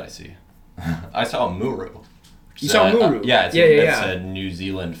 what did I see? I saw Muru. You saw Muru? It's Yeah. a New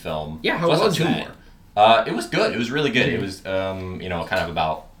Zealand film. Yeah, how So I saw was two that? more. It was good. It was really good. It was, kind of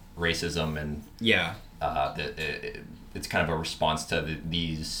about racism and Yeah. it's kind of a response to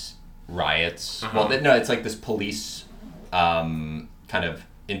these riots. Uh-huh. Well, no, it's like this police kind of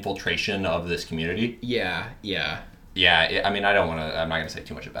infiltration of this community. Yeah. Yeah, I'm not going to say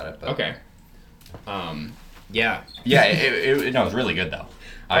too much about it. But Okay. Yeah. Yeah, it was really good though.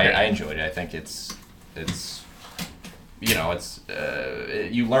 Okay. I enjoyed it. I think it's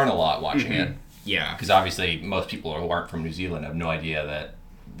you learn a lot watching it. Yeah. Because obviously most people who aren't from New Zealand have no idea that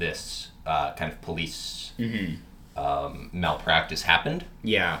this kind of police malpractice happened.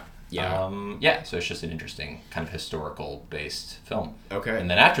 Yeah. So it's just an interesting kind of historical based film. Okay. And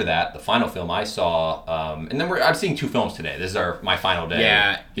then after that, the final film I saw, and then I'm seeing two films today. This is my final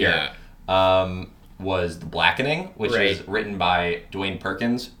day here. Was The Blackening, which is written by Dwayne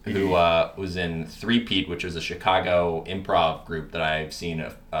Perkins, who was in Three Pete, which was a Chicago improv group that I've seen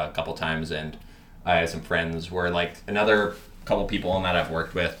a couple times, and I had some friends where like another couple people on that I've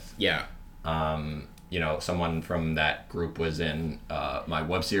worked with. Yeah. Someone from that group was in my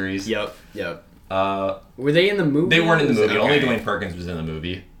web series. Yep. Were they in the movie? They weren't in the movie. Okay. Only Dwayne Perkins was in the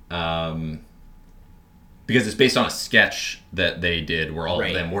movie. Because it's based on a sketch that they did where all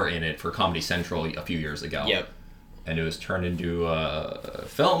of them were in it for Comedy Central a few years ago. Yep. And it was turned into a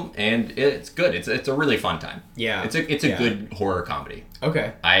film, and it's good. It's a really fun time. Yeah. It's a good horror comedy.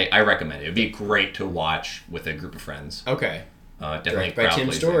 Okay. I recommend it. It'd be great to watch with a group of friends. Okay. Definitely Directed by Tim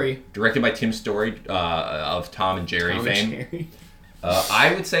Crowd Story. Pleaser. Directed by Tim Story of Tom and Jerry Tom fame. and Jerry.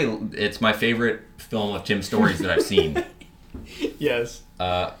 I would say it's my favorite film of Tim Story's that I've seen. Yes.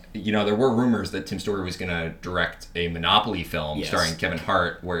 There were rumors that Tim Story was going to direct a Monopoly film starring Kevin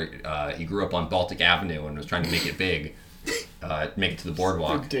Hart, where he grew up on Baltic Avenue and was trying to make it big, make it to the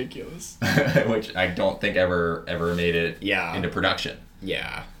boardwalk. Ridiculous. Which I don't think ever made it into production.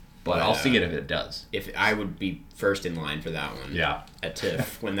 Yeah. But I'll see it if it does. If I would be first in line for that one. Yeah. At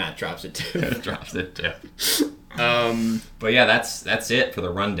TIFF when that drops at TIFF. It drops it too. But yeah, that's it for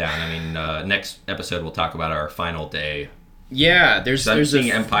the rundown. I mean, next episode we'll talk about our final day. Yeah, there's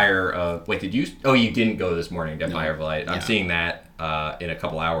seeing Empire. Wait, did you? Oh, you didn't go this morning to Empire of Light. I'm seeing that in a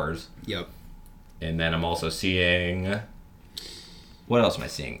couple hours. Yep. And then I'm also seeing. What else am I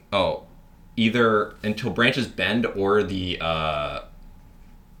seeing? Oh, either Until Branches Bend or the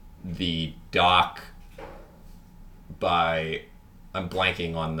doc by. I'm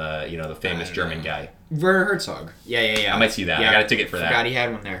blanking on the famous German guy. Werner Herzog. Yeah. I might see that. Yeah. I got a ticket for that. Forgot he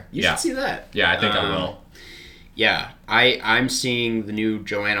had one there. You should see that. Yeah, I think I will. Yeah, I'm seeing the new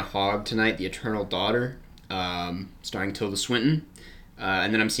Joanna Hogg tonight, The Eternal Daughter, starring Tilda Swinton.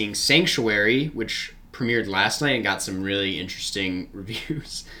 And then I'm seeing Sanctuary, which premiered last night and got some really interesting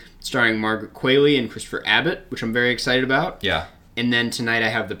reviews, starring Margaret Qualley and Christopher Abbott, which I'm very excited about. Yeah. And then tonight I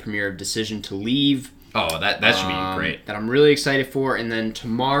have the premiere of Decision to Leave. Oh, that should be great. That I'm really excited for. And then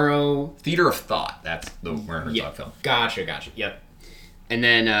tomorrow... Theater of Thought. That's the Werner Herzog film. Gotcha. Yep. And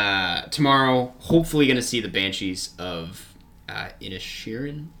then tomorrow, hopefully going to see the Banshees of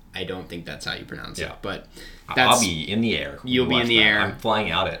Inisherin. I don't think that's how you pronounce it. But I'll be in the air. You'll be in the air. I'm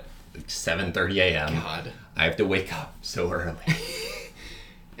flying out at 7:30 a.m. God. I have to wake up so early.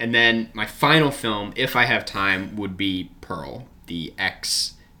 And then my final film, if I have time, would be Pearl, the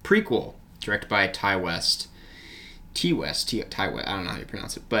X prequel, directed by Ty West. Ty West. I don't know how you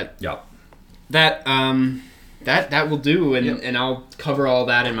pronounce it, but Yep. that will do, and Yep. and I'll cover all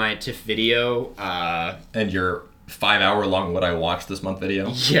that in my TIFF video. And your 5-hour long What I Watched This Month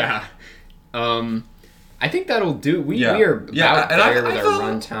video. Yeah. I think that'll do. We Yeah. are Yeah, about and there I've, with our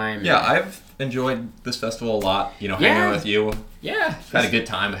runtime. Yeah, I've enjoyed this festival a lot. You know, hanging Yeah. out with you. Yeah. Had a good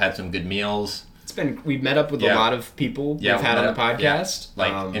time. Had some good meals. We've met up with Yeah. a lot of people Yeah, we've had on the podcast.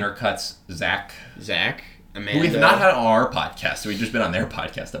 Like Intercuts, Zach. Zach, Amanda. Who we've not had on our podcast, so we've just been on their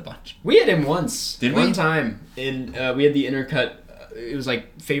podcast a bunch. We had him once. Did we? One time. And we had the Intercut. It was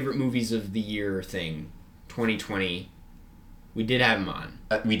like favorite movies of the year thing. 2020. We did have him on.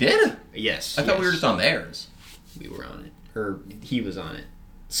 We did? Yes. I thought we were just on theirs. We were on it. Or he was on it.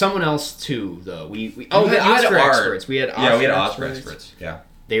 Someone else too, though. We you the had Oscar art. experts. We had Oscar Yeah, we had Oscar experts. Yeah.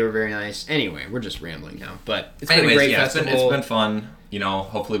 They were very nice. Anyway, we're just rambling now. But it's been Anyways, a great yeah, festival. it's been fun. You know,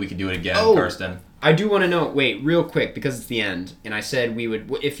 hopefully we can do it again, Oh. Karsten. I do want to know, wait, real quick, because it's the end, and I said we would,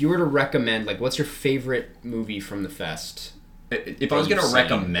 if you were to recommend, like, what's your favorite movie from the fest? If I was you've going to seen,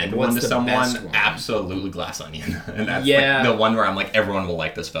 recommend like, one what's to the best someone, one? absolutely Glass Onion. And that's Yeah. like the one where I'm like, everyone will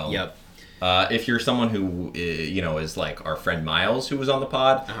like this film. Yep. If you're someone who, you know, is like our friend Miles, who was on the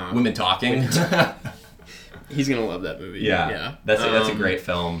pod, Uh-huh. Women Talking. He's going to love that movie. Yeah. That's a great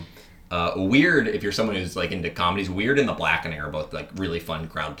film. Weird, if you're someone who's like into comedies, Weird and The Blackening are both like really fun,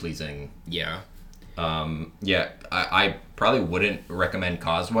 crowd pleasing. Yeah. I probably wouldn't recommend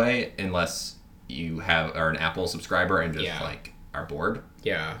Causeway unless you are an Apple subscriber and just like are bored.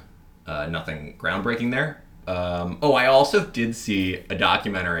 Yeah. Nothing groundbreaking there. I also did see a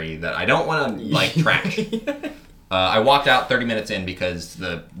documentary that I don't want to like trash. I walked out 30 minutes in because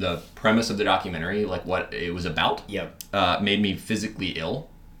the premise of the documentary, like what it was about, made me physically ill.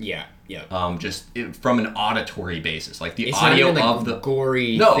 Yeah. From an auditory basis, like the It's audio not even, like, of the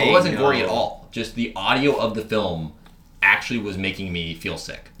gory. No, thing, it wasn't no. gory at all. Just the audio of the film actually was making me feel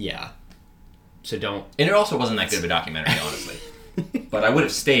sick. Yeah. So don't. And it also wasn't that good of a documentary, honestly. But I would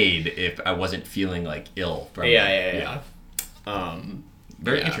have stayed if I wasn't feeling like ill. From Yeah.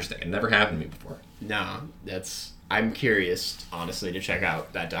 Very interesting. It never happened to me before. No, I'm curious, honestly, to check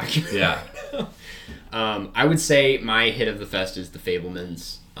out that documentary. Yeah. I would say my hit of the fest is The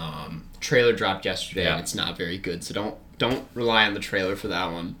Fablemans. Trailer dropped yesterday. Yeah. And it's not very good, so don't rely on the trailer for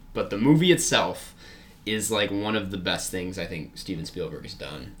that one. But the movie itself is like one of the best things I think Steven Spielberg has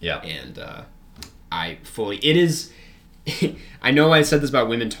done. Yeah. And it is. I know I said this about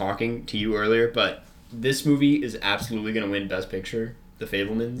Women Talking to you earlier, but this movie is absolutely going to win Best Picture. The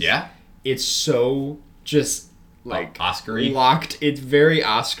Fablemans. Yeah? It's so just like Oscar-y? locked. It's very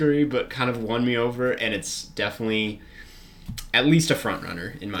Oscar-y, but kind of won me over, and it's definitely at least a front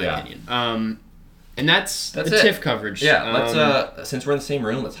runner in my opinion. And that's the it. TIFF coverage. Yeah, let's since we're in the same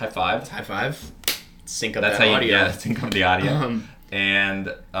room, let's high five. high five. Sync up That's that how audio. you sync up the audio.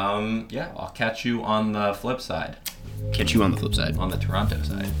 And I'll catch you on the flip side. Catch you on the flip side. On the Toronto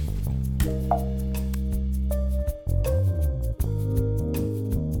side.